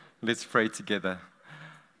Let's pray together.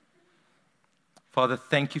 Father,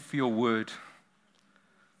 thank you for your word.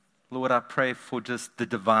 Lord, I pray for just the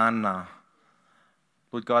divine now.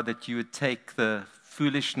 Lord God, that you would take the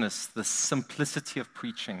foolishness, the simplicity of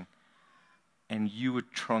preaching, and you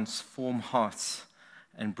would transform hearts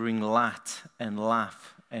and bring light and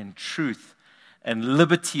life and truth and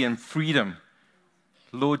liberty and freedom.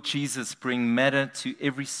 Lord Jesus, bring matter to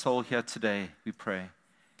every soul here today, we pray.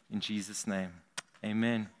 In Jesus' name,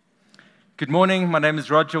 amen. Good morning. My name is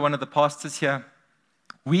Roger, one of the pastors here.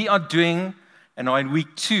 We are doing, and are in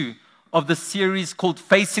week 2 of the series called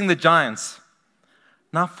Facing the Giants.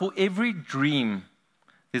 Now, for every dream,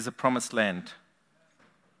 there's a promised land.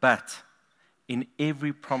 But in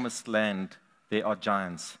every promised land, there are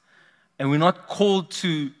giants. And we're not called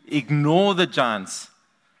to ignore the giants,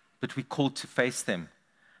 but we're called to face them.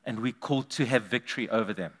 And we're called to have victory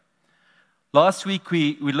over them. Last week,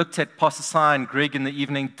 we looked at Pastor Si and Greg in the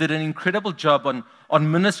evening, did an incredible job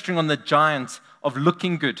on ministering on the giant of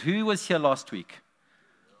looking good. Who was here last week?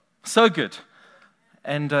 So good.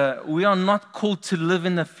 And we are not called to live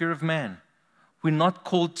in the fear of man. We're not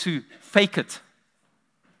called to fake it.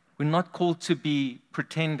 We're not called to be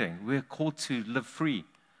pretending. We're called to live free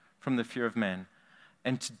from the fear of man.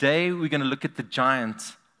 And today, we're going to look at the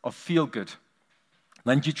giant of feel good.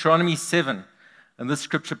 Now, in Deuteronomy 7, and this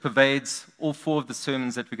scripture pervades all 4 of the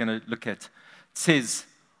sermons that we're going to look at. It says,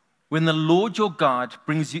 when the Lord your God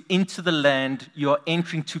brings you into the land you are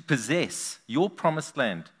entering to possess, your promised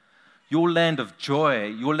land, your land of joy,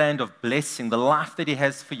 your land of blessing, the life that he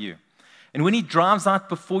has for you. And when he drives out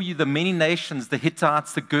before you the many nations, the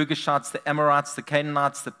Hittites, the Girgashites, the Amorites, the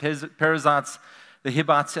Canaanites, the Perizzites, the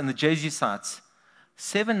Hivites, and the Jebusites,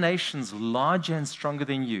 7 nations larger and stronger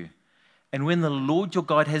than you. And when the Lord your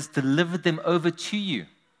God has delivered them over to you,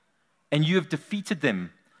 and you have defeated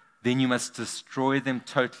them, then you must destroy them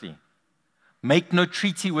totally. Make no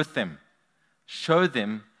treaty with them. Show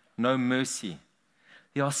them no mercy.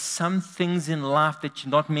 There are some things in life that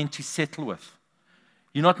you're not meant to settle with.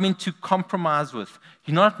 You're not meant to compromise with.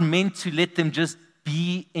 You're not meant to let them just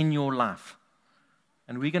be in your life.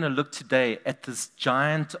 And we're going to look today at this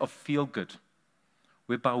giant of feel-good,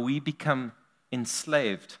 whereby we become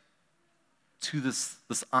enslaved to this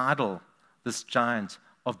idol, this giant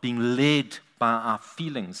of being led by our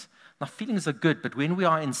feelings. Now, feelings are good, but when we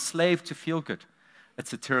are enslaved to feel good,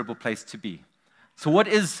 it's a terrible place to be. So what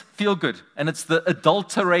is feel good? And it's the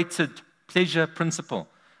adulterated pleasure principle,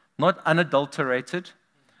 not unadulterated,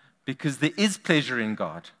 because there is pleasure in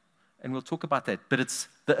God, and we'll talk about that, but it's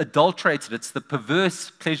the adulterated, it's the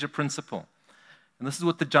perverse pleasure principle. And this is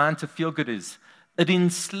what the giant of feel good is. It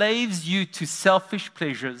enslaves you to selfish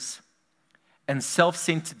pleasures and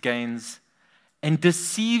self-centered gains, and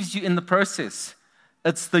deceives you in the process.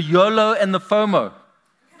 It's the YOLO and the FOMO.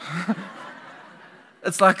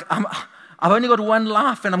 It's like, I've only got one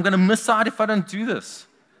life, and I'm going to miss out if I don't do this.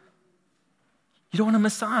 You don't want to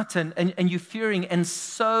miss out, and you're fearing, and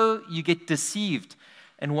so you get deceived.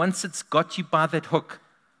 And once it's got you by that hook,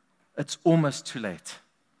 it's almost too late.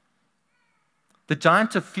 The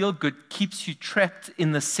giant of feel-good keeps you trapped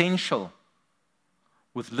in the sensual,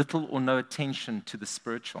 with little or no attention to the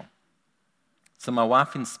spiritual. So my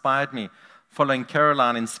wife inspired me, following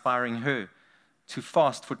Caroline, inspiring her to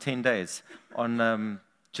fast for 10 days on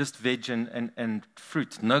just veg and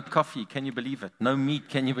fruit. No coffee, can you believe it? No meat,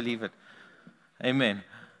 can you believe it? Amen.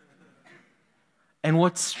 And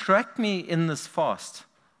what struck me in this fast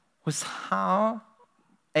was how,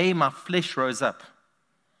 my flesh rose up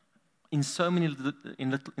in so many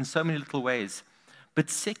little ways. But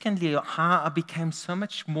secondly, how I became so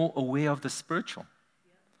much more aware of the spiritual.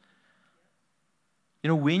 You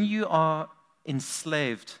know, when you are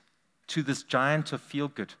enslaved to this giant of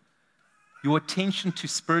feel-good, your attention to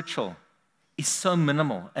spiritual is so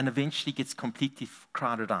minimal and eventually gets completely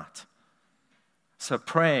crowded out. So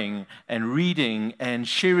praying and reading and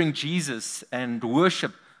sharing Jesus and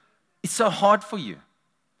worship is so hard for you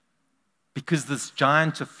because this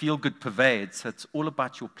giant of feel-good pervades. So it's all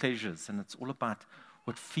about your pleasures and it's all about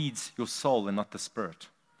what feeds your soul and not the spirit.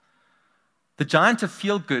 The giant of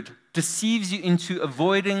feel-good deceives you into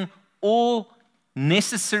avoiding all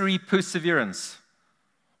necessary perseverance,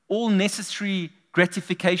 all necessary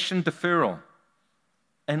gratification deferral,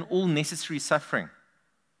 and all necessary suffering.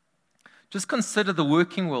 Just consider the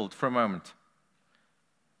working world for a moment.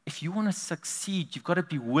 If you want to succeed, you've got to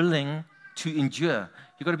be willing to endure.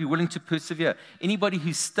 You've got to be willing to persevere. Anybody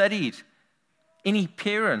who's studied, any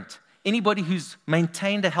parent, anybody who's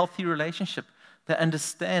maintained a healthy relationship, they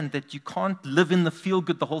understand that you can't live in the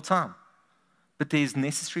feel-good the whole time. But there's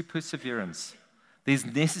necessary perseverance. There's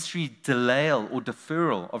necessary delay or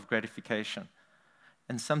deferral of gratification.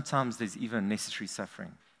 And sometimes there's even necessary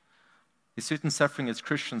suffering. There's certain suffering as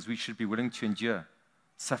Christians we should be willing to endure.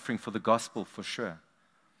 Suffering for the gospel, for sure.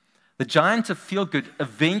 The giant of feel-good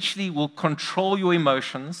eventually will control your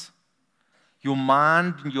emotions, your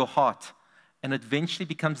mind, and your heart, and eventually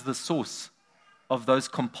becomes the source of those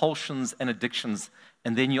compulsions and addictions,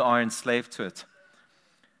 and then you are enslaved to it.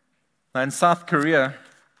 Now, in South Korea,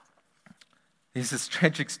 there's this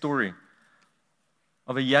tragic story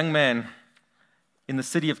of a young man in the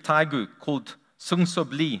city of Daegu called Sung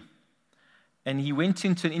Sob Lee. And he went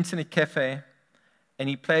into an internet cafe and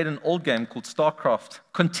he played an old game called StarCraft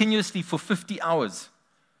continuously for 50 hours.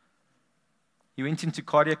 He went into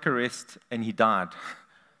cardiac arrest and he died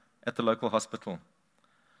at the local hospital.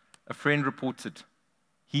 A friend reported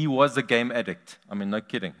he was a game addict. I mean, no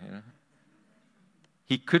kidding.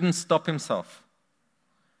 He couldn't stop himself.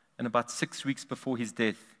 And about 6 weeks before his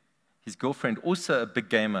death, his girlfriend, also a big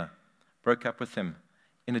gamer, broke up with him,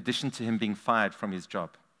 in addition to him being fired from his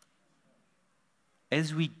job.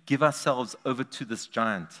 As we give ourselves over to this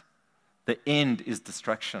giant, the end is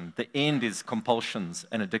destruction. The end is compulsions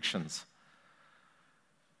and addictions.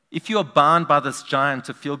 If you are bound by this giant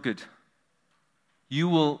to feel good, you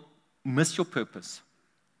will miss your purpose.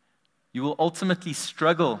 You will ultimately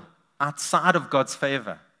struggle outside of God's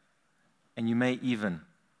favor, and you may even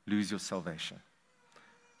lose your salvation.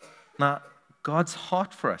 Now, God's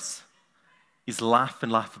heart for us is life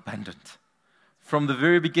and life abundant. From the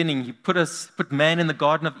very beginning, He put man in the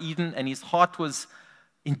Garden of Eden, and His heart was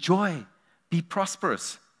enjoy, be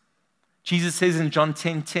prosperous. Jesus says in John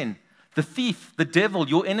 10:10, the thief, the devil,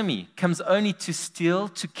 your enemy, comes only to steal,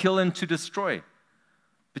 to kill, and to destroy.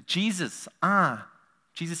 But Jesus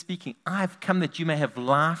speaking, I've come that you may have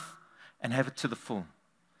life and have it to the full.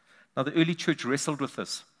 Now, the early church wrestled with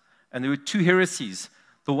this, and there were two heresies.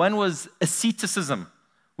 The one was asceticism,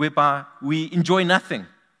 whereby we enjoy nothing,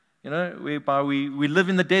 whereby we live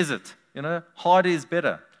in the desert, harder is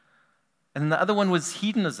better. And the other one was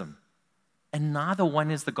hedonism, and neither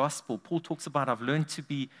one is the gospel. Paul talks about, I've learned to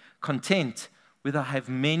be content, whether I have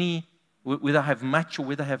much or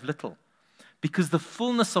whether I have little. Because the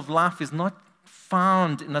fullness of life is not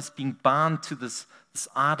found in us being bound to this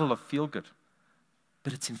idol of feel-good,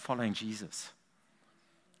 but it's in following Jesus.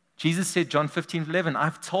 Jesus said, John 15:11,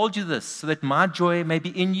 I've told you this so that my joy may be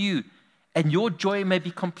in you and your joy may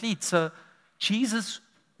be complete. So Jesus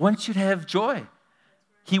wants you to have joy.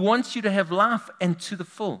 He wants you to have life and to the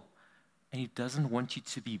full. And He doesn't want you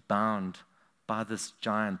to be bound by this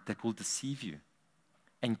giant that will deceive you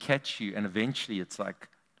and catch you. And eventually it's like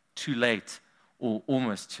too late or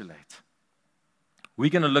almost too late. We're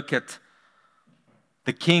going to look at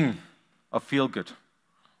the king of feel-good,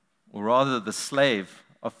 or rather the slave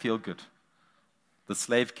of feel-good, the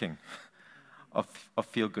slave king of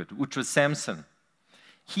feel-good, which was Samson.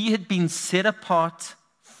 He had been set apart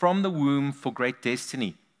from the womb for great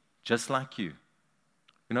destiny, just like you.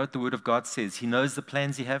 You know what the Word of God says? He knows the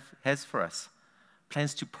plans He has for us.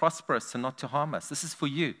 Plans to prosper us and not to harm us. This is for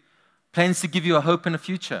you. Plans to give you a hope and a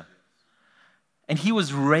future. And he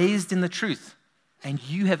was raised in the truth. And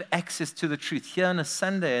you have access to the truth here on a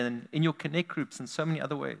Sunday and in your connect groups and so many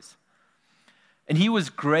other ways. And he was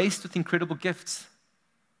graced with incredible gifts.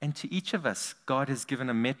 And to each of us, God has given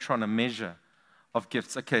a metron, a measure of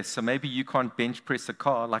gifts. Okay, so maybe you can't bench press a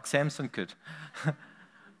car like Samson could.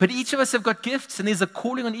 But each of us have got gifts, and there's a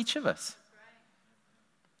calling on each of us.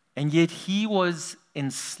 And yet he was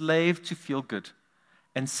enslaved to feel good.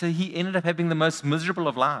 And so he ended up having the most miserable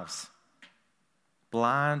of lives.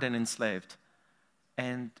 Blind and enslaved.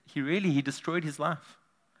 And he destroyed his life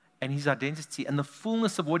and his identity and the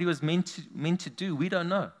fullness of what he was meant to do. We don't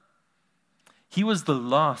know. He was the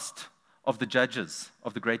last of the judges,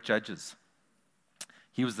 of the great judges.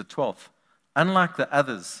 He was the 12th. Unlike the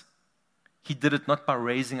others, he did it not by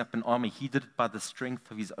raising up an army. He did it by the strength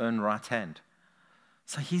of his own right hand.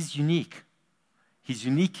 So he's unique. He's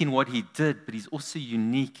unique in what he did, but he's also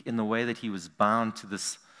unique in the way that he was bound to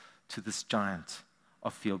this giant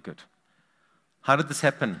of feel-good. How did this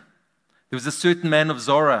happen? There was a certain man of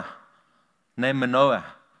Zorah named Manoah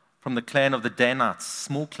from the clan of the Danites,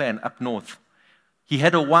 small clan up north. He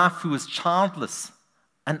had a wife who was childless,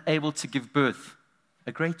 unable to give birth.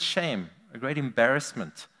 A great shame, a great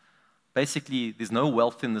embarrassment. Basically, there's no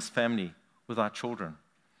wealth in this family without children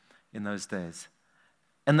in those days.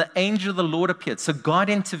 And the angel of the Lord appeared. So God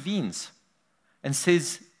intervenes and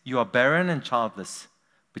says, you are barren and childless,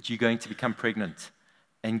 but you're going to become pregnant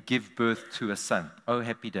and give birth to a son. Oh,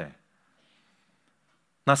 happy day.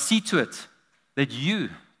 Now see to it that you,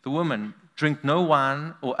 the woman, drink no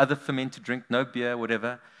wine or other fermented drink, no beer,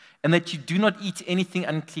 whatever, and that you do not eat anything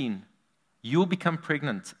unclean, you will become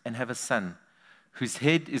pregnant and have a son, whose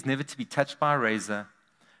head is never to be touched by a razor,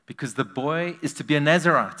 because the boy is to be a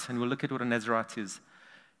Nazirite." And we'll look at what a Nazirite is.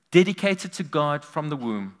 "Dedicated to God from the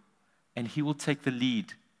womb, and he will take the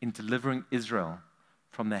lead in delivering Israel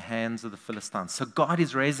from the hands of the Philistines." So God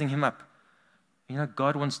is raising him up. You know,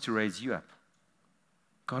 God wants to raise you up.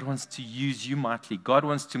 God wants to use you mightily. God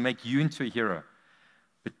wants to make you into a hero.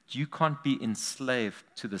 But you can't be enslaved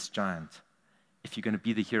to this giant if you're going to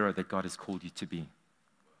be the hero that God has called you to be.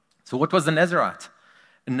 So what was a Nazirite?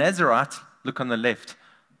 A Nazirite, look on the left,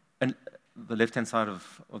 and the left-hand side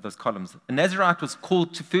of those columns. A Nazirite was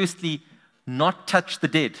called to firstly not touch the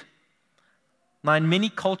dead. Now, in many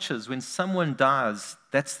cultures, when someone dies,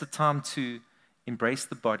 that's the time to embrace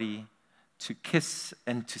the body, to kiss,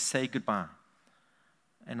 and to say goodbye.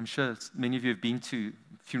 And I'm sure many of you have been to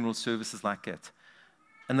funeral services like that.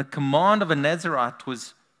 And the command of a Nazirite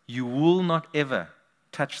was, you will not ever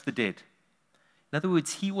touch the dead. In other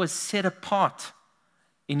words, he was set apart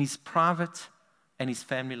in his private and his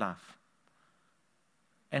family life.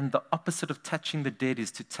 And the opposite of touching the dead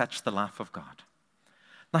is to touch the life of God.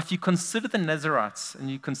 Now, if you consider the Nazirites and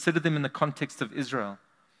you consider them in the context of Israel,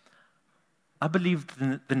 I believe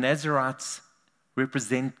the Nazirites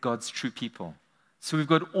represent God's true people. So we've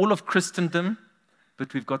got all of Christendom,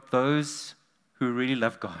 but we've got those who really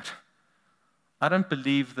love God. I don't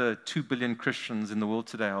believe the 2 billion Christians in the world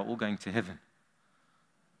today are all going to heaven.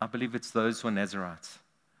 I believe it's those who are Nazirites,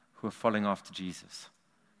 who are following after Jesus,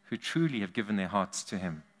 who truly have given their hearts to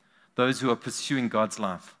him, those who are pursuing God's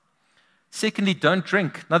life. Secondly, don't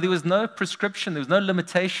drink. Now, there was no prescription, there was no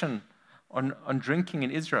limitation on drinking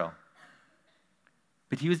in Israel.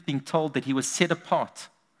 But he was being told that he was set apart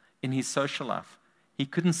in his social life. He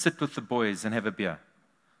couldn't sit with the boys and have a beer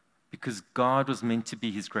because God was meant to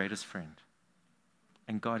be his greatest friend.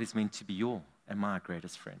 And God is meant to be your and my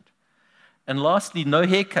greatest friend. And lastly, no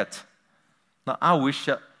haircut. Now, I wish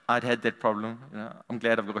I'd had that problem. You know, I'm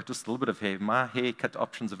glad I've got just a little bit of hair. My haircut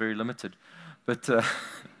options are very limited. But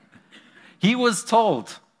he was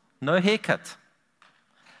told, no haircut.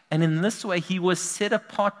 And in this way, he was set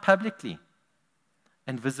apart publicly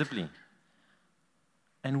and visibly.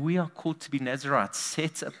 And we are called to be Nazirites,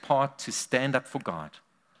 set apart to stand up for God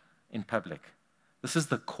in public. This is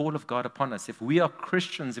the call of God upon us. If we are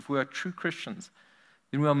Christians, if we are true Christians,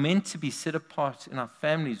 then we are meant to be set apart in our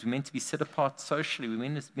families. We're meant to be set apart socially. We're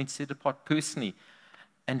meant to be set apart personally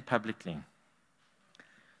and publicly.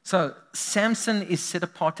 So Samson is set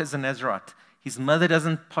apart as a Nazirite. His mother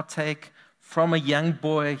doesn't partake. From a young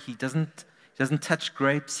boy, he doesn't touch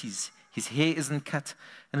grapes. His hair isn't cut.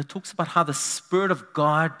 And it talks about how the Spirit of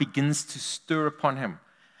God begins to stir upon him.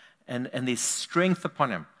 And there's strength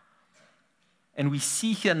upon him. And we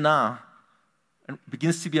see here now, and it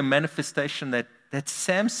begins to be a manifestation that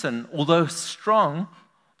Samson, although strong,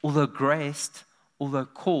 although graced, although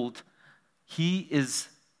called, he is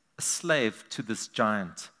a slave to this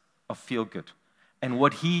giant of feel-good. And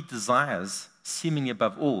what he desires, seemingly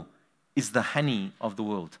above all, is the honey of the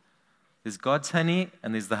world. There's God's honey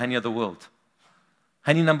and there's the honey of the world.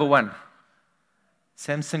 Honey number one.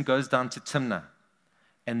 Samson goes down to Timnah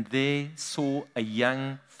and there saw a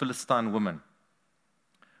young Philistine woman.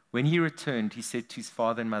 When he returned, he said to his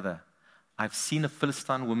father and mother, "I've seen a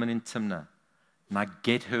Philistine woman in Timnah, and I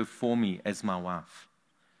get her for me as my wife."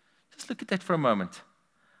 Just look at that for a moment.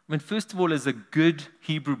 I mean, first of all, as a good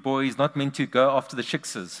Hebrew boy, he's not meant to go after the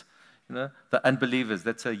shiksas, the unbelievers.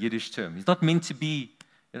 That's a Yiddish term. He's not meant to be,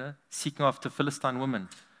 seeking after Philistine women.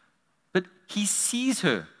 But he sees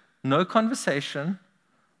her. No conversation.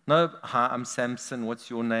 No, "Hi, I'm Samson. What's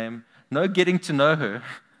your name?" No getting to know her.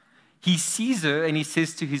 He sees her and he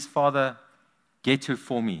says to his father, "Get her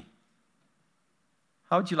for me."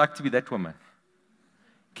 How would you like to be that woman?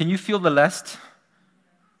 Can you feel the lust?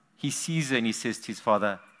 He sees her and he says to his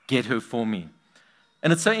father, "Get her for me."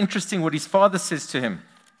 And it's so interesting what his father says to him.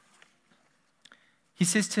 He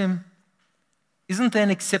says to him, "Isn't there an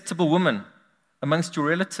acceptable woman amongst your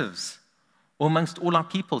relatives or amongst all our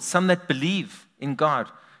people, some that believe in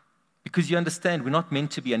God?" Because you understand, we're not meant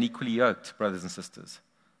to be unequally yoked, brothers and sisters.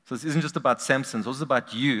 So this isn't just about Samson, it's also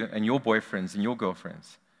about you and your boyfriends and your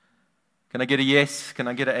girlfriends. Can I get a yes? Can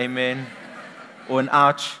I get an amen? Or an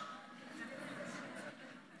ouch?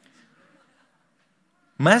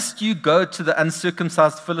 Must you go to the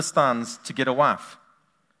uncircumcised Philistines to get a wife?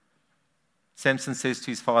 Samson says to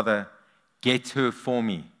his father, "Get her for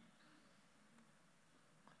me."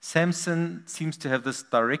 Samson seems to have this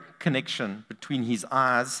direct connection between his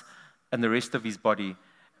eyes and the rest of his body,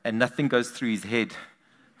 and nothing goes through his head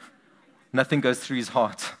Nothing goes through his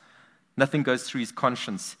heart. Nothing goes through his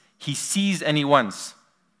conscience. He sees and he wants.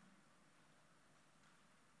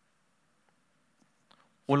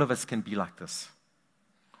 All of us can be like this.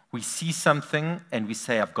 We see something and we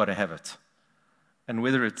say, I've got to have it. And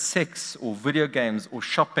whether it's sex or video games or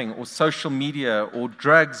shopping or social media or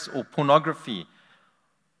drugs or pornography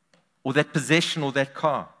or that possession or that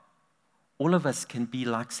car, all of us can be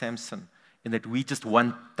like Samson in that we just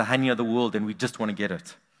want the honey of the world and we just want to get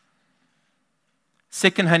it.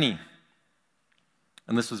 Second honey,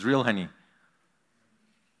 and this was real honey.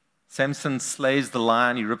 Samson slays the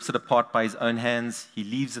lion, he rips it apart by his own hands, he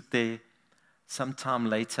leaves it there. Sometime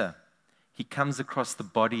later, he comes across the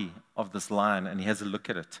body of this lion and he has a look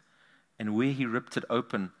at it. And where he ripped it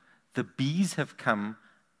open, the bees have come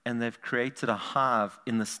and they've created a hive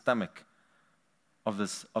in the stomach of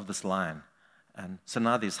this lion. And so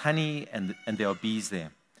now there's honey and there are bees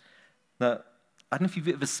there. Now, I don't know if you've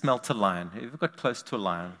ever smelt a lion. Have you ever got close to a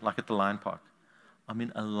lion, like at the lion park? I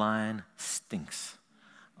mean, a lion stinks.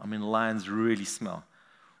 I mean, lions really smell.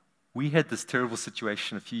 We had this terrible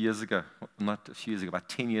situation a few years ago, not a few years ago, about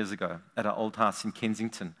 10 years ago, at our old house in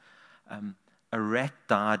Kensington. A rat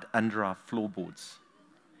died under our floorboards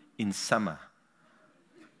in summer,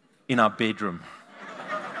 in our bedroom.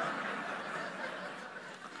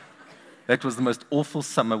 That was the most awful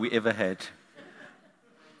summer we ever had.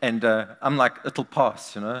 And I'm like, it'll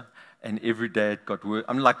pass, you know. And every day it got worse.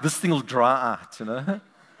 I'm like, this thing will dry out, you know.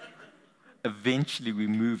 Eventually we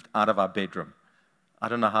moved out of our bedroom. I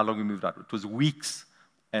don't know how long we moved out. It was weeks.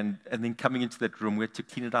 And then coming into that room, we had to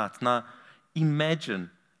clean it out. Now, imagine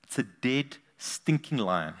it's a dead, stinking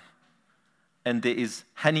lion. And there is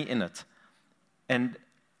honey in it. And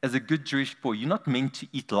as a good Jewish boy, you're not meant to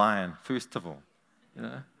eat lion, first of all. You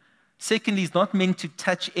know? Secondly, he's not meant to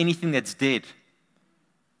touch anything that's dead.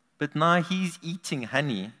 But now he's eating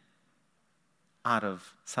honey out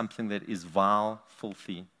of something that is vile,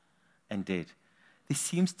 filthy, and dead. There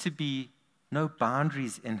seems to be no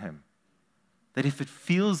boundaries in him. That if it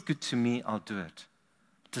feels good to me, I'll do it.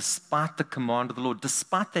 Despite the command of the Lord,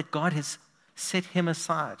 despite that God has set him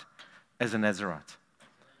aside as a Nazirite.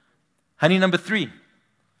 Honey number 3.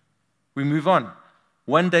 We move on.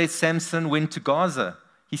 One day Samson went to Gaza.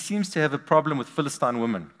 He seems to have a problem with Philistine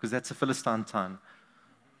women, because that's a Philistine town,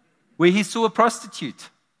 where he saw a prostitute.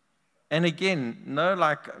 And again, no,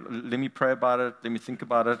 like, let me pray about it, let me think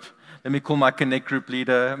about it, let me call my Connect group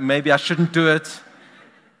leader, maybe I shouldn't do it. It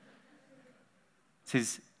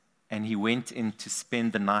says, and he went in to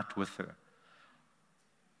spend the night with her.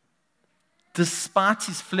 Despite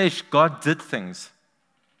his flesh, God did things.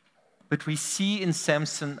 But we see in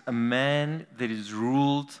Samson a man that is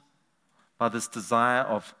ruled by this desire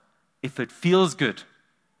of, if it feels good,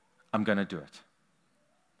 I'm going to do it.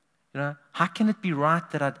 You know, how can it be right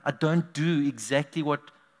that I don't do exactly what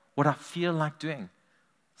I feel like doing?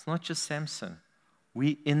 It's not just Samson.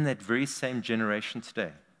 We're in that very same generation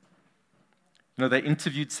today. You know, they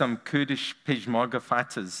interviewed some Kurdish Peshmerga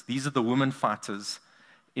fighters. These are the women fighters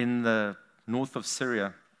in the north of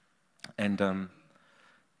Syria. And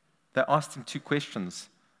they asked them 2 questions.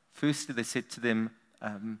 Firstly, they said to them,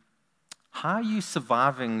 how are you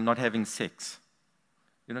surviving not having sex?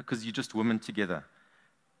 You know, because you're just women together.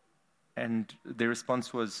 And their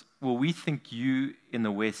response was, well, we think you in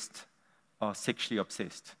the West are sexually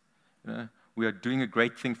obsessed. You know, we are doing a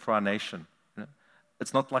great thing for our nation. You know,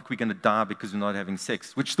 it's not like we're going to die because we're not having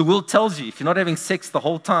sex, which the world tells you. If you're not having sex the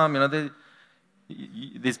whole time, you know,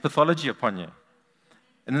 there's pathology upon you.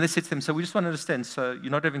 And then they said to them, so we just want to understand, so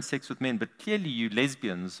you're not having sex with men, but clearly you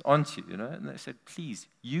lesbians, aren't you? You know? And they said, please,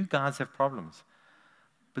 you guys have problems.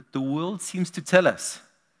 But the world seems to tell us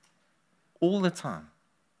all the time,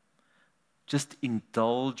 just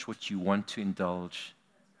indulge what you want to indulge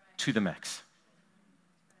to the max.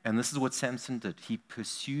 And this is what Samson did. He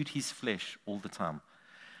pursued his flesh all the time.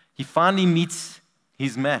 He finally meets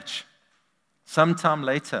his match. Sometime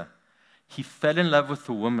later, he fell in love with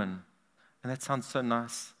a woman. And that sounds so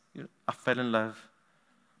nice. You know, I fell in love.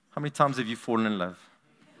 How many times have you fallen in love?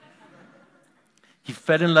 He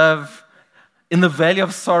fell in love in the Valley of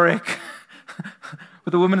Sorek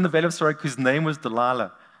with a woman in the Valley of Sorek whose name was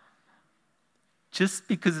Delilah. Just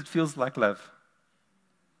because it feels like love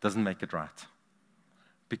doesn't make it right.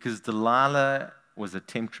 Because Delilah was a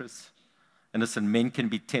temptress. And listen, men can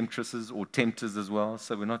be temptresses or tempters as well.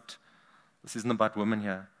 So this isn't about women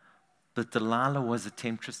here. But Delilah was a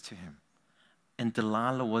temptress to him. And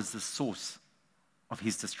Delilah was the source of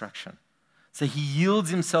his destruction. So he yields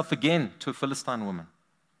himself again to a Philistine woman.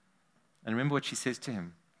 And remember what she says to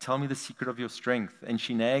him. Tell me the secret of your strength. And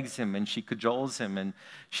she nags him and she cajoles him and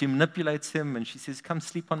she manipulates him and she says, come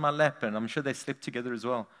sleep on my lap. And I'm sure they slept together as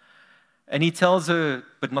well. And he tells her,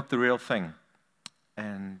 but not the real thing.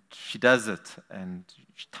 And she does it. And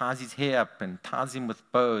she ties his hair up and ties him with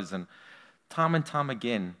bows. And time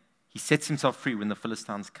again, he sets himself free when the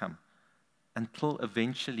Philistines come. Until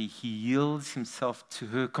eventually he yields himself to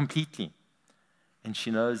her completely. And she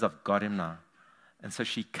knows, I've got him now. And so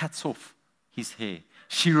she cuts off his hair.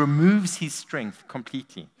 She removes his strength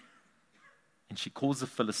completely. And she calls the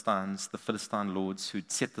Philistines, the Philistine lords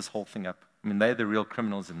who'd set this whole thing up. I mean, they're the real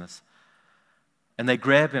criminals in this. And they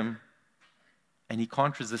grab him, and he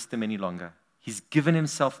can't resist them any longer. He's given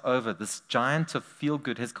himself over. This giant of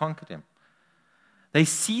feel-good has conquered him. They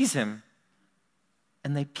seize him,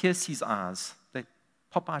 and they pierce his eyes. They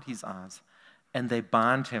pop out his eyes, and they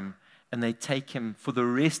bind him, and they take him for the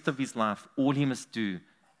rest of his life. All he must do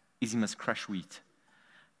is he must crush wheat.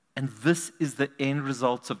 And this is the end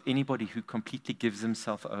result of anybody who completely gives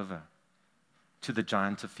himself over to the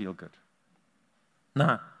giant of feel-good.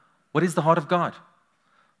 Now, what is the heart of God?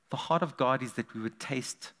 The heart of God is that we would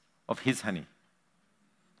taste of his honey.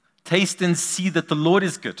 Taste and see that the Lord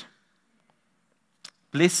is good.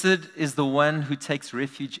 Blessed is the one who takes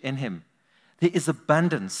refuge in him. There is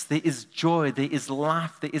abundance, there is joy, there is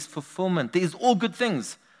life, there is fulfillment, there is all good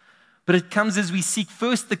things. But it comes as we seek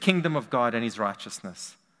first the kingdom of God and his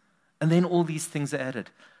righteousness. And then all these things are added.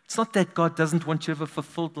 It's not that God doesn't want you to have a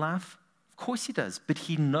fulfilled life. Of course he does. But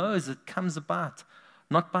he knows it comes about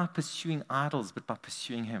not by pursuing idols, but by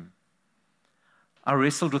pursuing him. I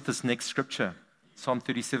wrestled with this next scripture, Psalm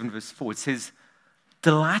 37, verse 4. It says,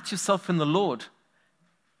 delight yourself in the Lord,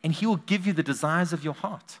 and he will give you the desires of your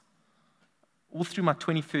heart. All through my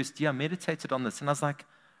 21st year, I meditated on this, and I was like,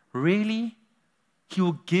 really? He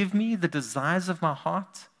will give me the desires of my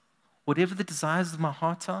heart? Whatever the desires of my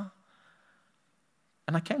heart are?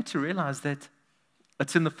 And I came to realize that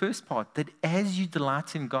it's in the first part, that as you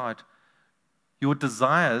delight in God, your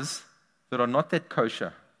desires that are not that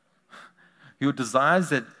kosher, your desires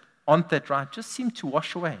that aren't that right, just seem to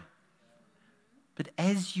wash away. But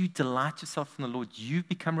as you delight yourself in the Lord, you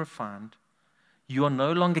become refined. You are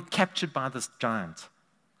no longer captured by this giant.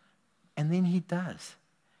 And then he does.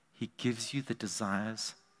 He gives you the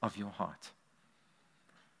desires of your heart.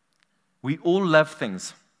 We all love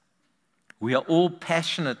things. We are all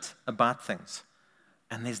passionate about things.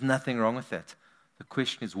 And there's nothing wrong with that. The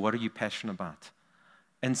question is, what are you passionate about?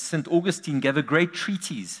 And St. Augustine gave a great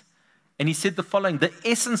treatise. And he said the following: the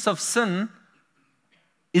essence of sin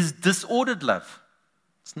is disordered love.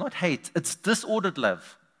 It's not hate, it's disordered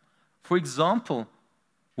love. For example,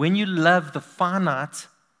 when you love the finite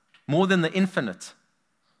more than the infinite,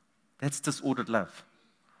 that's disordered love.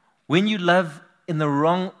 When you love in the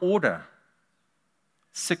wrong order,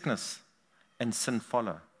 sickness and sin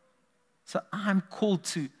follow. So I'm called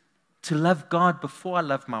to love God before I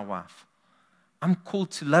love my wife. I'm called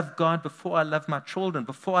to love God before I love my children,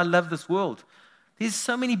 before I love this world. There's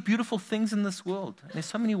so many beautiful things in this world. There's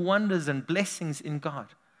so many wonders and blessings in God.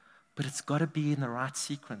 But it's got to be in the right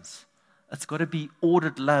sequence. It's got to be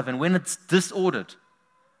ordered love. And when it's disordered,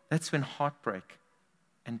 that's when heartbreak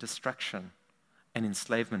and destruction and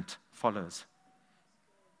enslavement follows.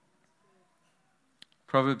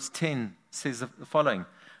 Proverbs 10 says the following: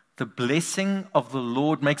 the blessing of the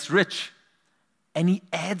Lord makes rich, and he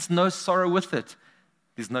adds no sorrow with it.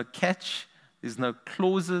 There's no catch, there's no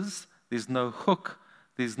clauses, there's no hook,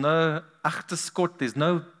 there's no achterskot, there's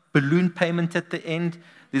no balloon payment at the end,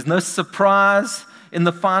 there's no surprise in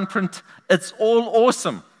the fine print. It's all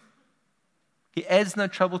awesome. He adds no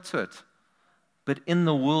trouble to it. But in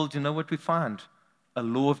the world, you know what we find? A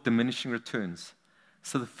law of diminishing returns.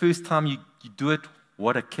 So the first time you do it,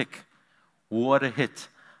 what a kick. What a hit.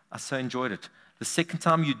 I so enjoyed it. The second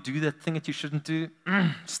time you do that thing that you shouldn't do,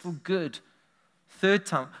 still good. Third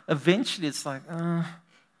time, eventually it's like,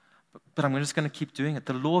 but I'm just going to keep doing it.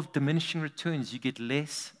 The law of diminishing returns, you get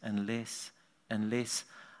less and less and less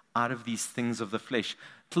out of these things of the flesh.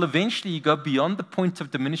 Till eventually you go beyond the point of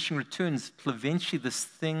diminishing returns, till eventually this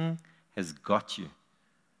thing has got you.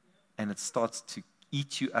 And it starts to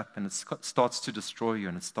eat you up, and it starts to destroy you,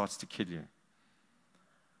 and it starts to kill you.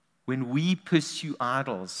 When we pursue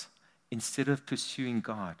idols instead of pursuing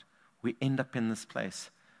God, we end up in this place.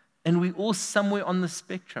 And we're all somewhere on the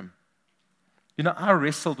spectrum. You know, I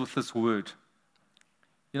wrestled with this word.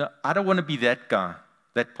 You know, I don't want to be that guy,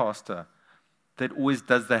 that pastor, that always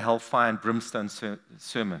does the hellfire and brimstone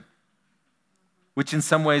sermon, which in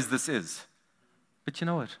some ways this is. But you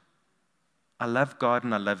know what? I love God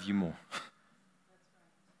and I love you more.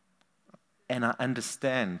 And I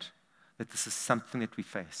understand that this is something that we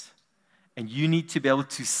face. And you need to be able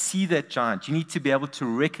to see that giant. You need to be able to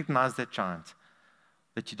recognize that giant,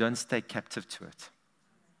 that you don't stay captive to it,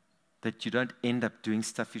 that you don't end up doing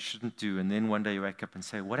stuff you shouldn't do, and then one day you wake up and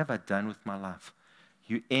say, what have I done with my life?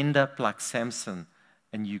 You end up like Samson,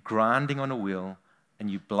 and you're grinding on a wheel,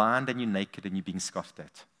 and you're blind and you're naked, and you're being scoffed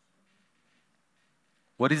at.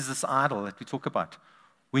 What is this idol that we talk about?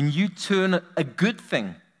 When you turn a good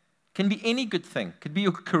thing, can be any good thing, could be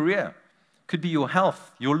your career, could be your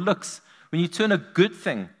health, your looks. When you turn a good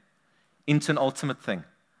thing into an ultimate thing,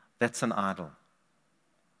 that's an idol.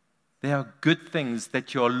 There are good things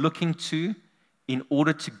that you are looking to in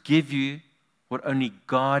order to give you what only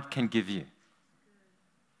God can give you.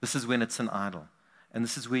 This is when it's an idol. And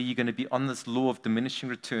this is where you're going to be on this law of diminishing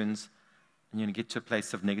returns, and you're going to get to a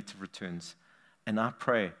place of negative returns. And I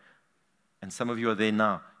pray, and some of you are there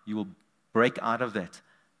now, you will break out of that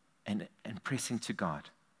and press into God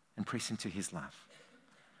and press into His life.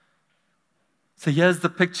 So here's the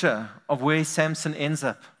picture of where Samson ends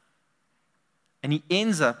up. And he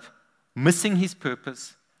ends up missing his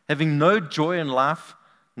purpose, having no joy in life,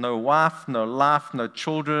 no wife, no life, no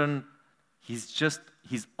children. He's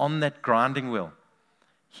on that grinding wheel.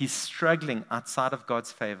 He's struggling outside of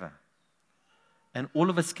God's favor. And all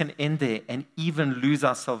of us can end there and even lose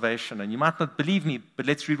our salvation. And you might not believe me, but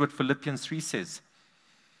let's read what Philippians 3 says.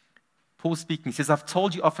 Paul speaking, he says, I've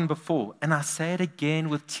told you often before, and I say it again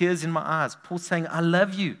with tears in my eyes. Paul's saying, I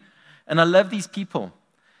love you, and I love these people.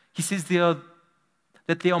 He says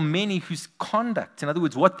that there are many whose conduct, in other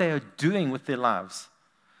words, what they are doing with their lives,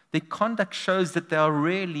 their conduct shows that they are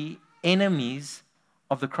really enemies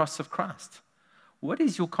of the cross of Christ. What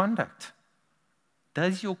is your conduct?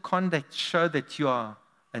 Does your conduct show that you are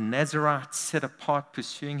a Nazirite set apart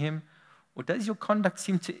pursuing Him? Or does your conduct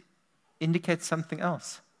seem to indicate something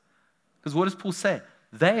else? Because what does Paul say?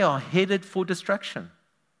 They are headed for destruction.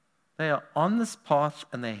 They are on this path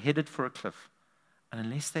and they're headed for a cliff. And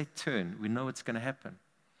unless they turn, we know what's going to happen.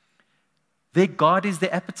 Their God is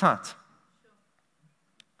their appetite.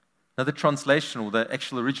 Another translation, or the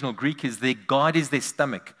actual original Greek, is their God is their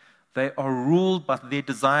stomach. They are ruled by their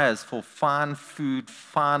desires for fine food,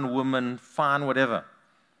 fine women, fine whatever.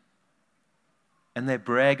 And they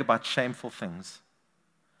brag about shameful things.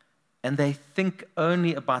 And they think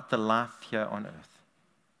only about the life here on earth.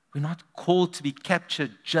 We're not called to be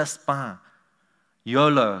captured just by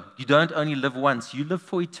YOLO. You don't only live once, you live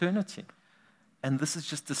for eternity. And this is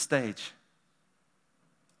just the stage.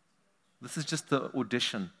 This is just the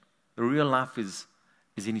audition. The real life is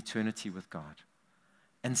in eternity with God.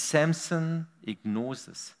 And Samson ignores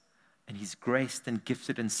this. And he's graced and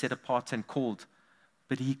gifted and set apart and called.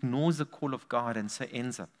 But he ignores the call of God and so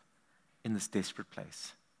ends up in this desperate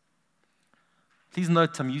place. Please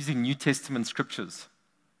note, I'm using New Testament scriptures.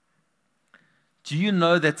 Do you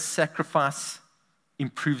know that sacrifice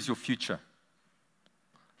improves your future?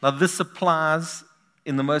 Now, this applies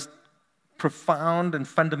in the most profound and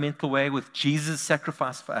fundamental way with Jesus'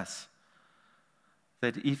 sacrifice for us.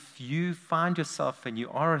 That if you find yourself and you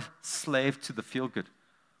are a slave to the feel-good,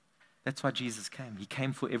 that's why Jesus came. He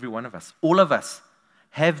came for every one of us. All of us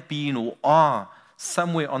have been or are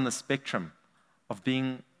somewhere on the spectrum of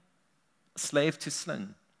being a slave to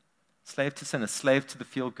sin, a slave to the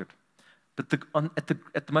feel-good. But at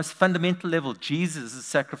the most fundamental level, Jesus'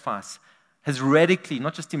 sacrifice has radically,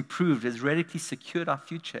 not just improved, has radically secured our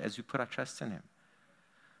future as we put our trust in Him.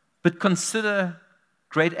 But consider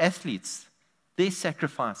great athletes. Their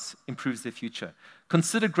sacrifice improves their future.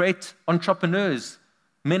 Consider great entrepreneurs,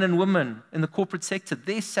 men and women in the corporate sector.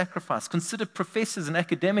 Their sacrifice. Consider professors and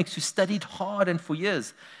academics who studied hard and for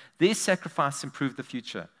years. Their sacrifice improved the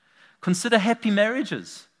future. Consider happy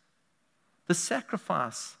marriages. The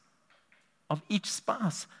sacrifice of each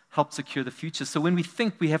spouse helped secure the future. So when we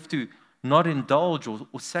think we have to not indulge or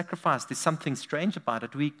sacrifice, there's something strange about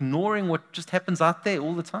it. We're ignoring what just happens out there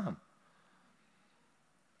all the time.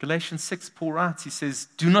 Galatians 6, Paul writes, he says,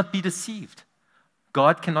 do not be deceived.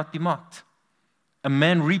 God cannot be mocked. A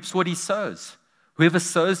man reaps what he sows. Whoever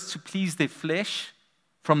sows to please their flesh,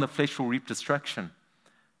 from the flesh will reap destruction.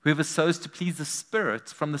 Whoever sows to please the Spirit,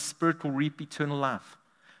 from the Spirit will reap eternal life.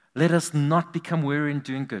 Let us not become weary in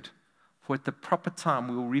doing good, for at the proper time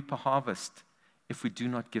we will reap a harvest if we do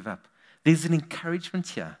not give up. There's an encouragement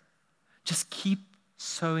here. Just keep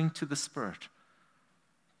sowing to the Spirit.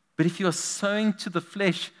 But if you're sowing to the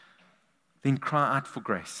flesh, then cry out for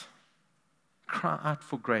grace. Cry out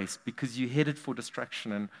for grace because you're headed for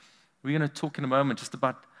destruction. And we're going to talk in a moment just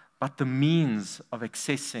about the means of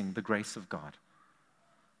accessing the grace of God.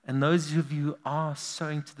 And those of you who are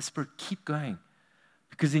sowing to the Spirit, keep going.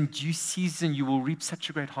 Because in due season, you will reap such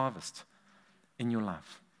a great harvest. in your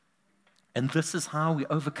life. And this is how we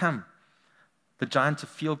overcome the giant of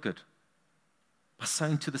feel good, by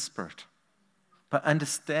sowing to the Spirit, by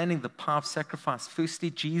understanding the power of sacrifice. Firstly,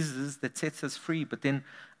 Jesus that sets us free, but then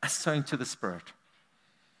us sowing to the Spirit.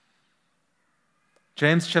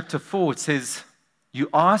 James chapter 4, it says, you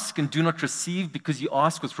ask and do not receive because you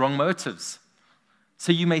ask with wrong motives,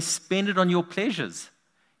 so you may spend it on your pleasures.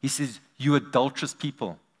 He says, you adulterous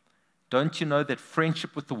people, don't you know that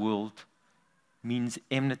friendship with the world means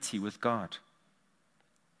enmity with God?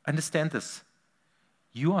 Understand this.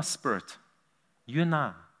 You are spirit. You and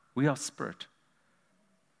I, we are spirit.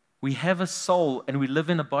 We have a soul and we live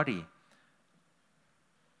in a body.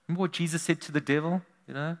 Remember what Jesus said to the devil?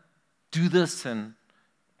 Do this and,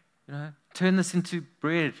 turn this into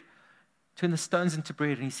bread. Turn the stones into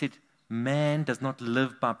bread. And he said, man does not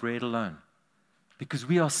live by bread alone. Because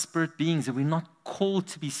we are spirit beings and we're not called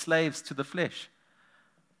to be slaves to the flesh.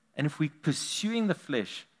 And if we're pursuing the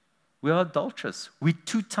flesh, we are adulterous. We're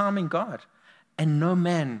two-timing God. And no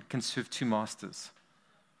man can serve two masters.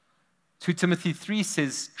 2 Timothy 3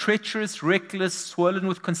 says, treacherous, reckless, swollen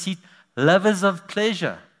with conceit, lovers of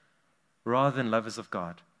pleasure rather than lovers of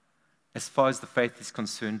God. As far as the faith is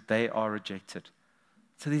concerned, they are rejected.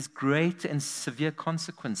 So there's great and severe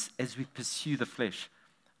consequence as we pursue the flesh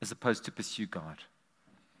as opposed to pursue God.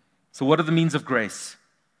 So what are the means of grace?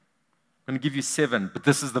 I'm going to give you 7, but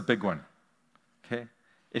this is the big one. Okay?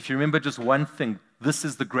 If you remember just one thing, this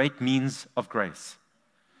is the great means of grace.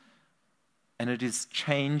 And it is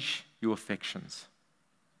change your affections.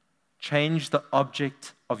 Change the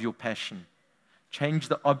object of your passion. Change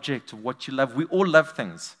the object of what you love. We all love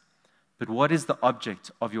things. But what is the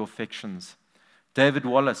object of your affections? David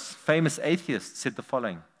Wallace, famous atheist, said the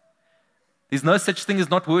following. There's no such thing as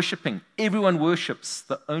not worshiping. Everyone worships.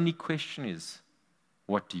 The only question is,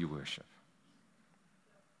 what do you worship?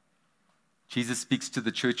 Jesus speaks to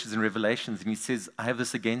the churches in Revelations and he says, I have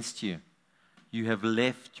this against you. You have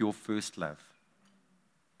left your first love.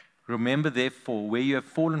 Remember, therefore, where you have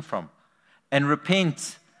fallen from, and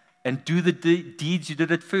repent and do the deeds you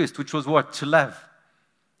did at first, which was what? To love.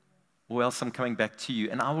 Or else I'm coming back to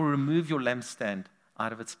you, and I will remove your lampstand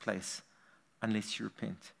out of its place unless you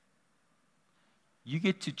repent. You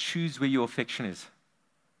get to choose where your affection is.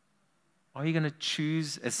 Are you going to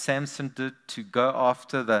choose, as Samson did, to go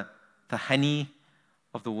after the honey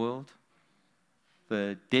of the world,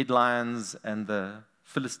 the dead lions and the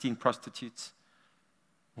Philistine prostitutes?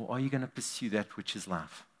 Or are you going to pursue that which is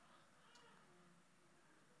life?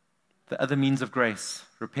 The other means of grace,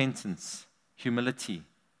 repentance, humility,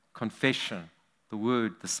 confession, the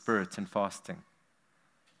word, the Spirit, and fasting.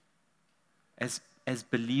 As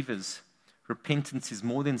believers, repentance is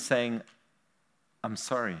more than saying, I'm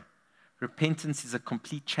sorry. Repentance is a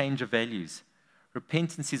complete change of values.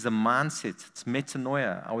 Repentance is a mindset. It's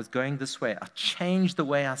metanoia. I was going this way. I changed the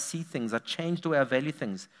way I see things. I changed the way I value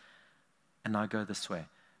things. And I go this way.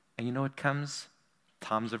 And you know what comes?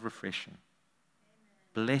 Times of refreshing.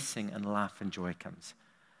 Blessing and life and joy comes.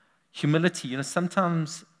 Humility.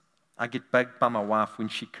 Sometimes I get bugged by my wife when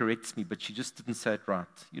she corrects me, but she just didn't say it right.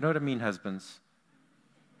 You know what I mean, husbands?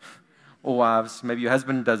 Or wives. Maybe your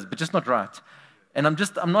husband does, but just not right. And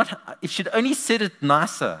I'm not, if she'd only said it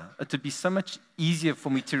nicer, it would be so much easier for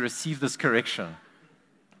me to receive this correction.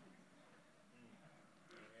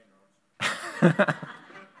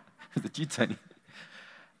 Is it you, Tony?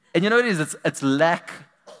 And you know what it is? It's lack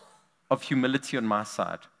of humility on my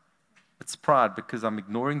side. It's pride because I'm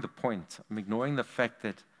ignoring the point. I'm ignoring the fact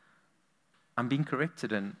that I'm being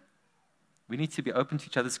corrected and we need to be open to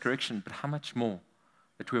each other's correction, but how much more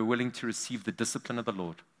that we're willing to receive the discipline of the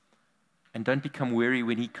Lord. And don't become weary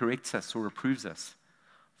when he corrects us or reproves us.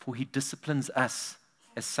 For he disciplines us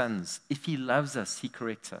as sons. If he loves us, he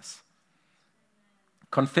corrects us.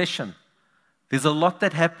 Confession. There's a lot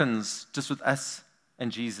that happens just with us and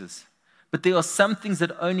Jesus. But there are some things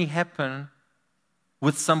that only happen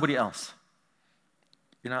with somebody else.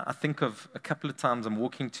 I think of a couple of times I'm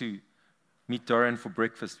walking to meet Dorian for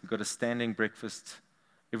breakfast. We've got a standing breakfast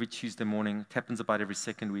every Tuesday morning. It happens about every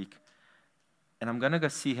second week. And I'm going to go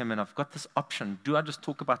see him, and I've got this option. Do I just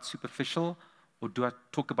talk about superficial, or do I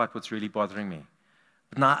talk about what's really bothering me?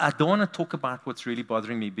 But now, I don't want to talk about what's really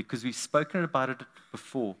bothering me because we've spoken about it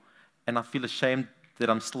before, and I feel ashamed that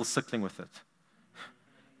I'm still sickling with it.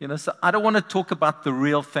 So I don't want to talk about the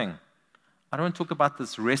real thing. I don't want to talk about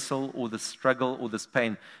this wrestle or this struggle or this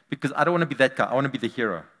pain because I don't want to be that guy. I want to be the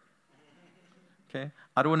hero. Okay?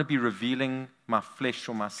 I don't want to be revealing my flesh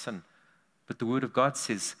or my sin. But the Word of God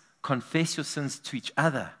says, confess your sins to each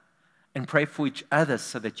other and pray for each other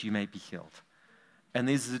so that you may be healed. And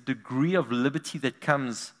there's a degree of liberty that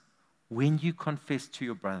comes when you confess to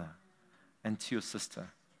your brother and to your sister.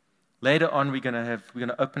 Later on, we're going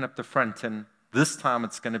to open up the front, and this time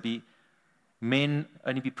it's going to be men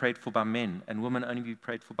only be prayed for by men, and women only be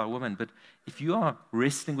prayed for by women. But if you are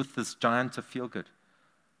wrestling with this giant of feel good,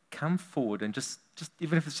 come forward and just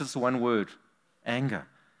even if it's just one word, anger,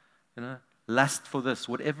 lust for this,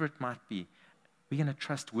 whatever it might be, we're going to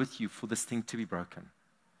trust with you for this thing to be broken.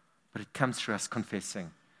 But it comes through us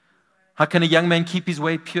confessing. How can a young man keep his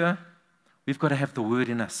way pure? We've got to have the word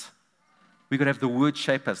in us. We've got to have the word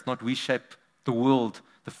shape us, not we shape the world,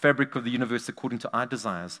 the fabric of the universe according to our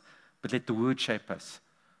desires, but let the word shape us.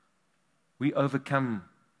 We overcome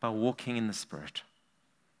by walking in the Spirit.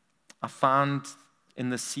 I found in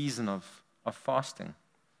the season of fasting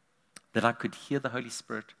that I could hear the Holy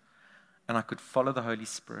Spirit and I could follow the Holy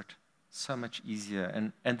Spirit so much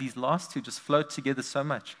easier. And these last two just flowed together so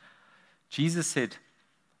much. Jesus said,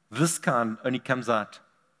 this kind only comes out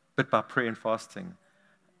but by prayer and fasting.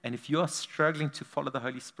 And if you are struggling to follow the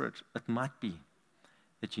Holy Spirit, it might be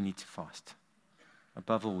that you need to fast.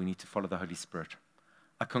 Above all, we need to follow the Holy Spirit.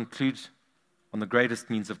 I conclude on the greatest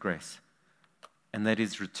means of grace, and that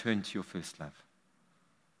is return to your first love.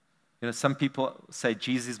 Some people say,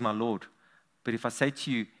 Jesus is my Lord. But if I say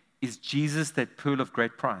to you, is Jesus that pearl of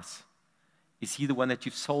great price? Is he the one that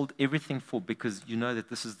you've sold everything for because you know that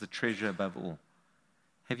this is the treasure above all?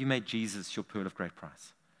 Have you made Jesus your pearl of great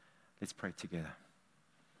price? Let's pray together.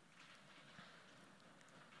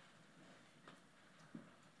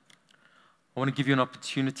 I want to give you an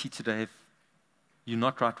opportunity today. If you're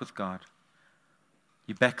not right with God,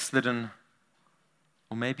 you're backslidden,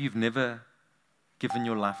 or maybe you've never given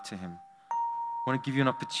your life to him, I want to give you an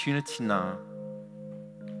opportunity now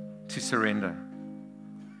to surrender.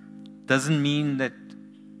 Doesn't mean that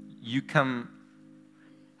you come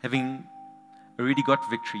having already got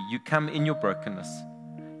victory. You come in your brokenness.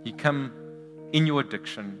 You come in your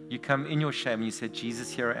addiction. You come in your shame and you say,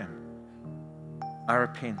 Jesus, here I am. I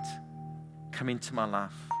repent. Come into my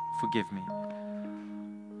life. Forgive me.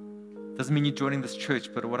 Doesn't mean you're joining this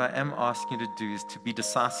church, but what I am asking you to do is to be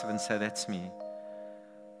decisive and say, that's me.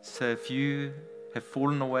 So if you have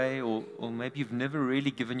fallen away, or maybe you've never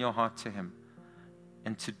really given your heart to him,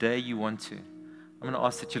 and today you want to, I'm going to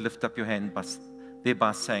ask that you lift up your hand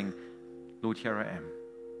thereby saying, Lord, here I am.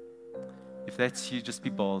 If that's you, just be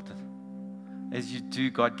bold. As you do,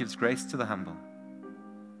 God gives grace to the humble,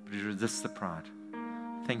 but he resists the proud.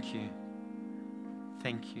 Thank you.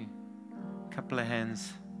 Thank you. Couple of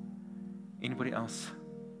hands. Anybody else?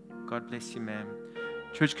 God bless you, ma'am.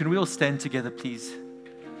 Church, can we all stand together, please?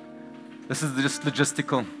 This is just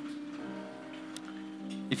logistical.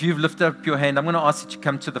 If you've lifted up your hand, I'm going to ask that you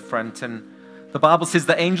come to the front. And the Bible says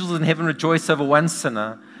the angels in heaven rejoice over one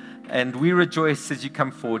sinner, and we rejoice as you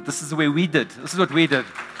come forward. This is where we did. This is what we did.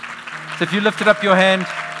 So if you lifted up your hand,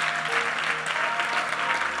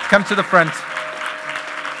 come to the front.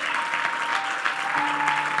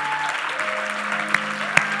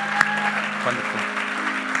 Wonderful.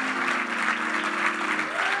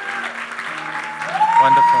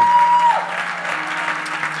 Wonderful.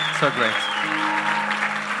 So great.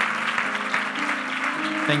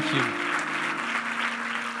 Thank you.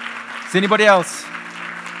 Is anybody else?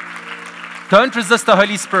 Don't resist the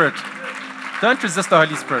Holy Spirit. Don't resist the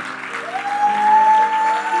Holy Spirit.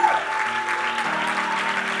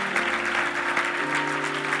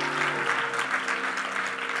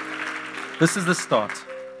 This is the start.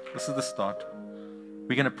 This is the start.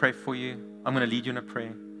 We're going to pray for you. I'm going to lead you in a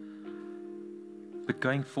prayer. But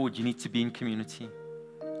going forward, you need to be in community.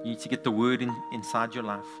 You need to get the word inside your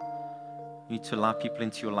life. You need to allow people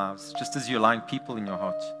into your lives. Just as you're allowing people in your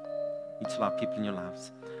heart, you need to allow people in your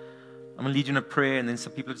lives. I'm going to lead you in a prayer, and then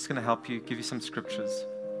some people are just going to help you, give you some scriptures.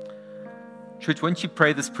 Church, won't you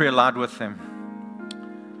pray this prayer loud with them?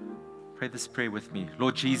 Pray this prayer with me.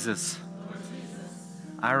 Lord Jesus,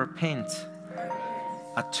 I repent.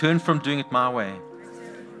 I turn from doing it my way,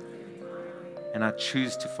 and I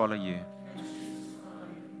choose to follow you.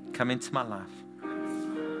 Come into my life.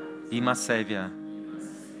 Be my Savior.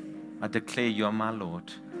 I declare you are my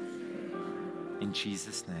Lord. In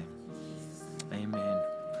Jesus' name. Amen.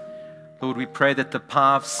 Lord, we pray that the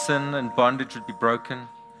power of sin and bondage would be broken.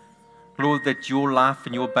 Lord, that your life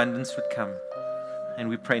and your abundance would come. And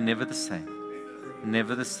we pray never the same.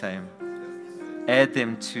 Never the same. Add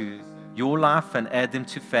them to your life and add them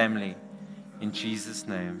to family. In Jesus'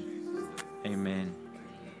 name. Amen.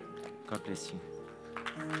 God bless you.